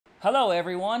Hello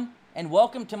everyone, and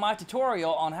welcome to my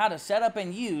tutorial on how to set up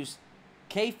and use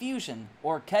K-Fusion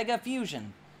or Kega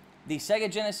Fusion, the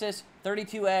Sega Genesis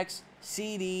 32X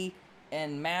CD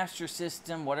and Master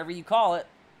System, whatever you call it,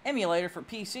 emulator for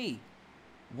PC.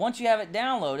 Once you have it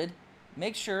downloaded,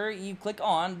 make sure you click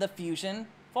on the Fusion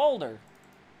folder.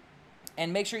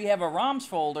 And make sure you have a ROMs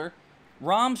folder.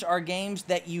 ROMs are games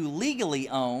that you legally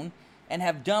own and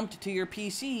have dumped to your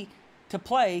PC to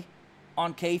play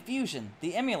on K-Fusion,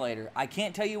 the emulator. I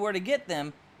can't tell you where to get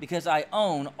them because I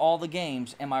own all the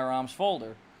games in my ROMs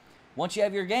folder. Once you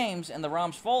have your games in the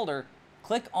ROMs folder,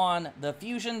 click on the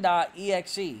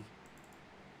fusion.exe.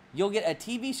 You'll get a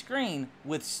TV screen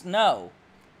with snow.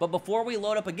 But before we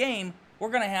load up a game, we're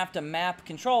going to have to map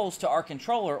controls to our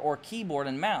controller or keyboard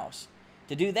and mouse.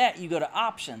 To do that, you go to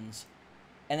Options,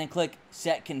 and then click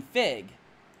Set Config.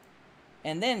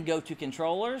 And then go to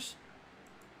Controllers.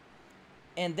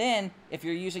 And then, if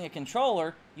you're using a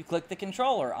controller, you click the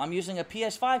controller. I'm using a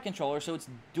PS5 controller, so it's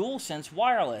DualSense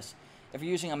wireless. If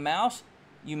you're using a mouse,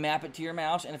 you map it to your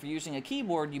mouse. And if you're using a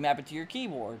keyboard, you map it to your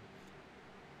keyboard.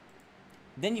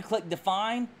 Then you click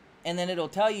Define, and then it'll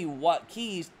tell you what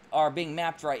keys are being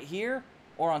mapped right here,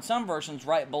 or on some versions,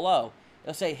 right below.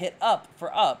 It'll say hit up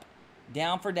for up,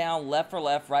 down for down, left for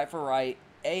left, right for right,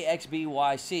 A, X, B,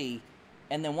 Y, C.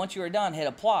 And then once you are done, hit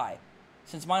Apply.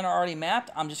 Since mine are already mapped,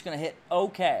 I'm just going to hit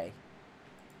OK.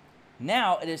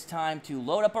 Now it is time to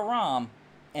load up a ROM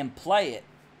and play it.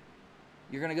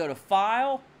 You're going to go to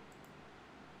File,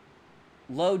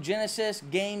 Load Genesis,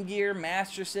 Game Gear,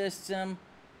 Master System,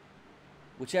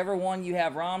 whichever one you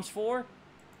have ROMs for.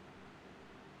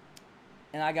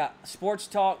 And I got Sports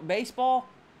Talk Baseball,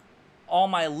 all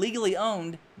my legally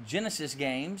owned Genesis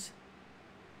games.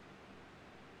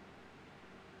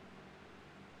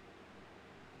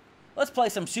 Let's play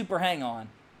some Super Hang-On.